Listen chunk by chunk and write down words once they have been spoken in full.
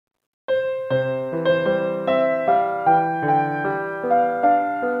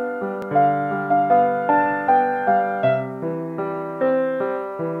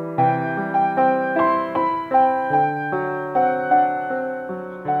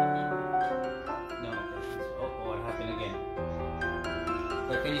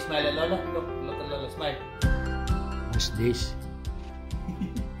Can you smile at Lola? Look at Lola, smile. What's this? I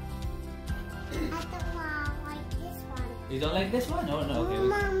don't like this one. You don't like this one? Oh no, okay.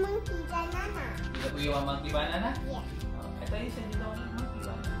 Monkey banana. You want monkey banana? Yeah. I thought you said you don't like monkey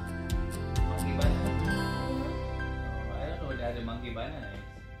banana. Monkey banana? Oh, I don't know what the other monkey banana is.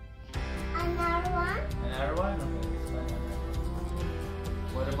 Another one? Another one? Okay, this banana.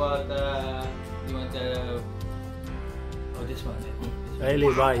 What about you want the... Oh, this one. This one. Hey,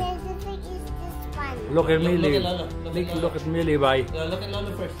 Levi. Okay, the thing is this one. Look at me, Look at Levi. Lola. Look at me, Levi. Look at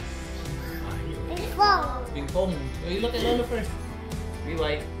Lola first. Ping pong. Ping pong. Oh, you look at Lola first.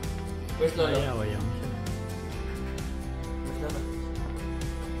 Levi. Where's Lola? Ayaw. Where's Lola?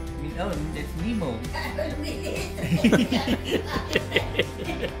 Oh, it's Nemo.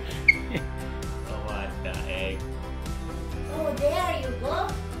 Oh, what the heck? Oh, there you go.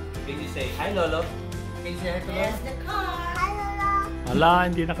 Can you say hi, Lolo? Can you say hi to Lola? There's the car. Hi, Lola. Ala,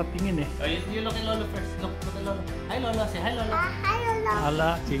 hindi nakatingin eh. Oh, you look at Lola first. Look at Lola. Hi, Lola. Say hi, Lola. Hi, Lola. Ala,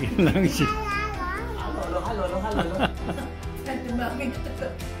 sige lang siya. Hi, Lolo. Hi, Lolo. Hi, Lolo.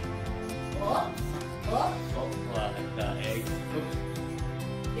 Oh, oh, Oh, what the heck? Oops.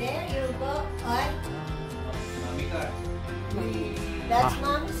 there you go. Ay, Oh, mommy car. that's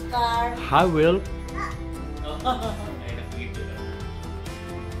Mommy's car. I will. Oh, ay, nakikita na.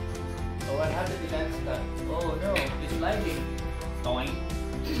 Oh, what happened to that car? Oh, no. It's sliding. Toink.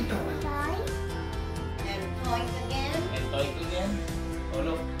 Toy. And toink again. And toink again. Oh,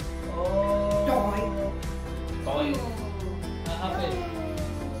 look. Oh. Toink. Toink. What happened?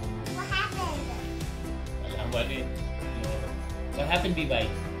 What happened? Alam ba rin? What happened, Levi?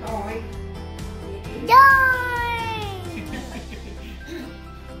 Toink. Joy!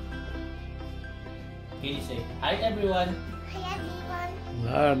 Can you say, hi everyone? Hi, everyone.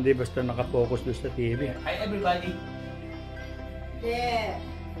 Wala, hindi basta nakapokus doon sa TV. Hi everybody. There.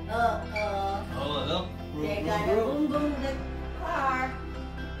 Oh, look. They got a boom boom the car.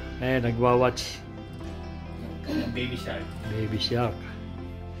 Eh, nagwa-watch. Baby shark. Baby Shark.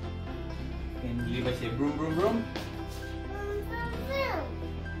 Can Levi say, broom, broom, broom?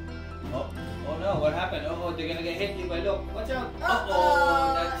 Oh, oh no, what happened? Oh, they're gonna get hit, Levi, look. Watch out.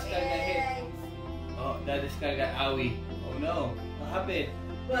 Uh-oh, that guy got hit. Oh, that guy got owie. Oh no, what happened?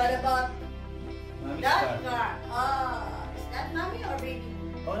 What about Mommy's that car. car? Oh, is that Mommy or baby?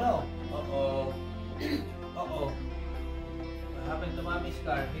 Oh no. Uh-oh. Uh-oh. What happened to Mommy's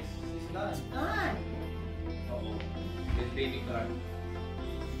car? He's gone. Gone. Uh-oh. This baby car.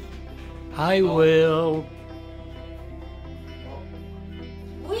 I will. Oh.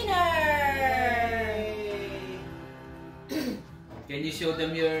 Winner! Can you show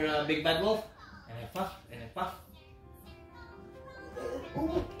them your big bad wolf? And I puff, and I puff.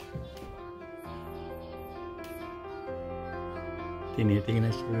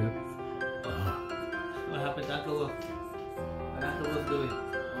 Tinitingnan siya. What happened to Uncle Wolf? What Uncle Wolf doing?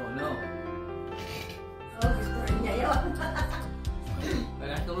 Oh no. Oh, gusto rin niya yun. What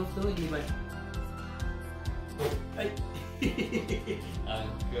Uncle Wolf doing, Levi? Ay!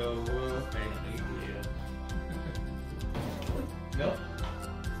 Uncle Wolf. Ay, nakikita. No?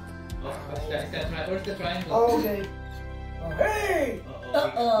 Oh, where's the triangle? Okay. Hey!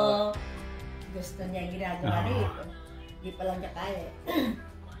 Uh-oh. Gusto niya yung ginagawa dito. Hindi pa lang niya kaya.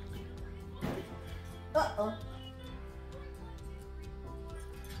 Uh-oh.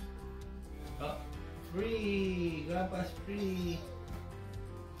 Oh, free! Grandpa's free!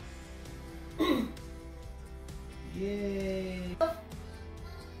 Yay!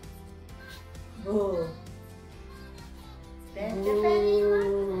 Go. Spend the penny,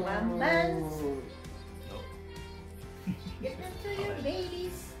 one buns. No. Give them to your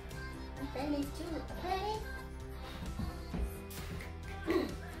babies. A penny too. A penny.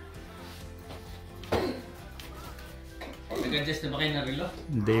 Nag-adjust na ba kayo ng relo?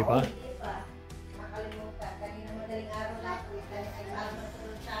 Hindi pa. Hindi pa. Makalimutan. Kanina madaling araw na ako. Ay araw na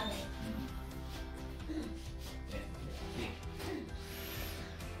tulog sa amin.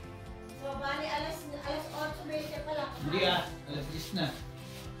 So, bali alas 8:20 pa lang. Hindi alas 10 na.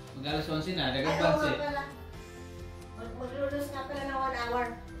 Mag-alas 11 na, Ay, nag-advance oo eh. nga pala. Maglulus nga pala ng 1 hour.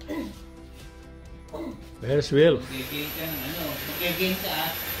 Where's Will? Mag-game ka ng ano, mag-game ka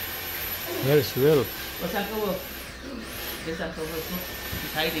ah. Where's Will? What's Uncle Wolf? There's Uncle Wolf, look.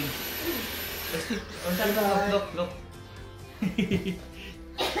 He's hiding. Where's Uncle Wolf? Look, look.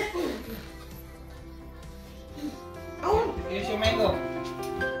 Here's your mango.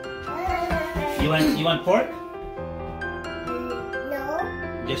 You want pork? No.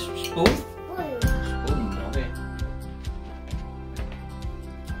 Just spoon? Spoon, okay.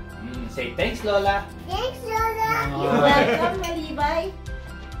 Say thanks, Lola. Thanks, Lola. You're welcome, Levi.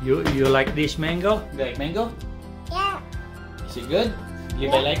 You like this mango? You like mango? Yeah. Is it good?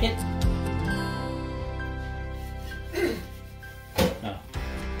 Levi like it?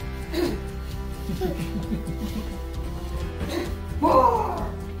 No.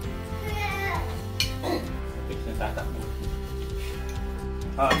 Fix na tatakbo.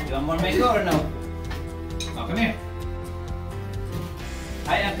 Oh, you want more mango or no? Oh, come here.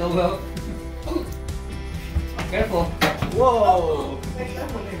 Hi, Uncle Will. Oh, careful. Whoa!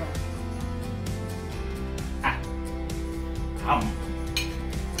 Ah.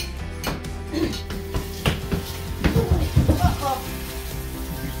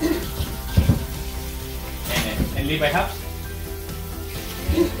 And Levi helps?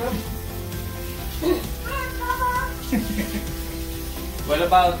 What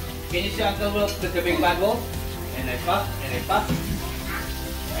about, can you see Uncle Will with the big bad wolf? And I pop, and I pop.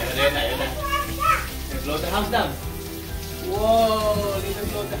 Ayun na. And blow the house down. Whoa! Levi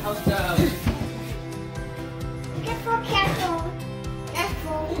blow the house down. Careful, careful.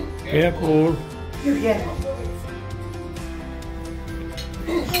 Careful. Careful. You get it.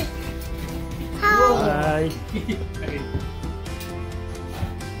 How? Bye.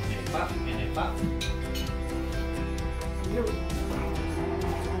 And I pop.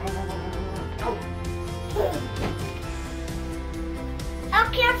 Oh,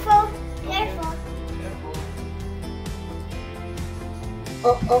 careful. Careful.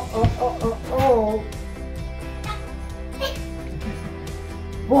 Oh.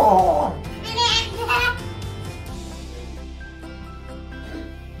 Whoa.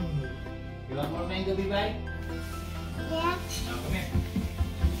 You want more mango, Levi? Yeah. Now come here.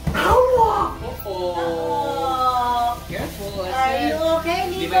 Ow! Oh! Careful, I Are you said. okay,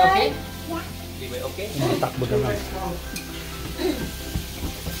 Levi Levi? okay? Yeah. Levi okay? Takbo na lang.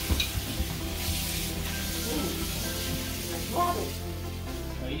 Oh,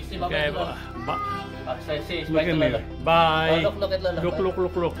 you see Baba Okay, to Lola. Say look at to me. Lola. Bye. Oh, look at Lola.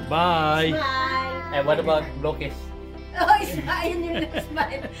 Look. Bye. Smile. And what about blow kiss? Oh, smile. Yun yung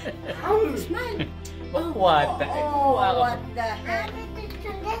smile. Oh, smile. What the heck? Oh, Wow. what the heck? I'm going to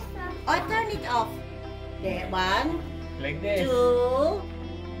turn this on. Oh, turn it off. There, 1, Like this. 2.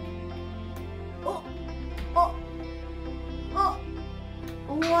 Oh.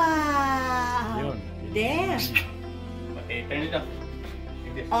 Wow. Yun. There. Okay, turn it off.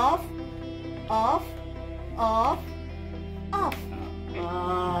 Like this. Off. Okay.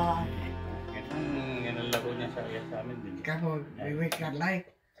 Ah. Ganun laro niya sa amin din. Careful, we wake that light.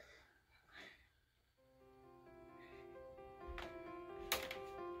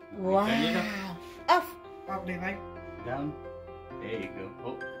 Wow. Turn it Off. Up the light. Down. There you go.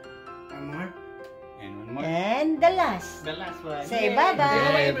 Oh, One more. and one more. And the last. The last one. Say Yay. bye-bye. Say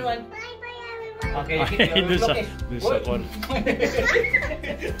bye-bye, everyone. Bye-bye, everyone. Okay, Ay, keep your dun sa- blow kiss. dun sa kon.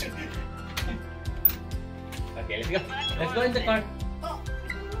 Okay, let's go. Let's go in the car.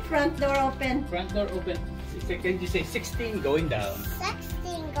 Front door open. Front door open. Can you say 16 going down?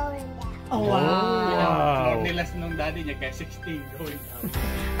 16 going down. Oh, Wow. Floor nila nung daddy niya kaya 16 going down.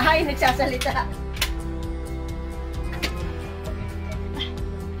 Ay, nagsasalita.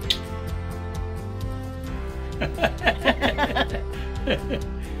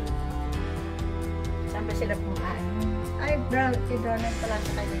 Saan ba sila kumain? Ay, brown. Si Donald pala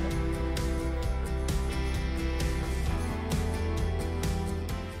sa kanila.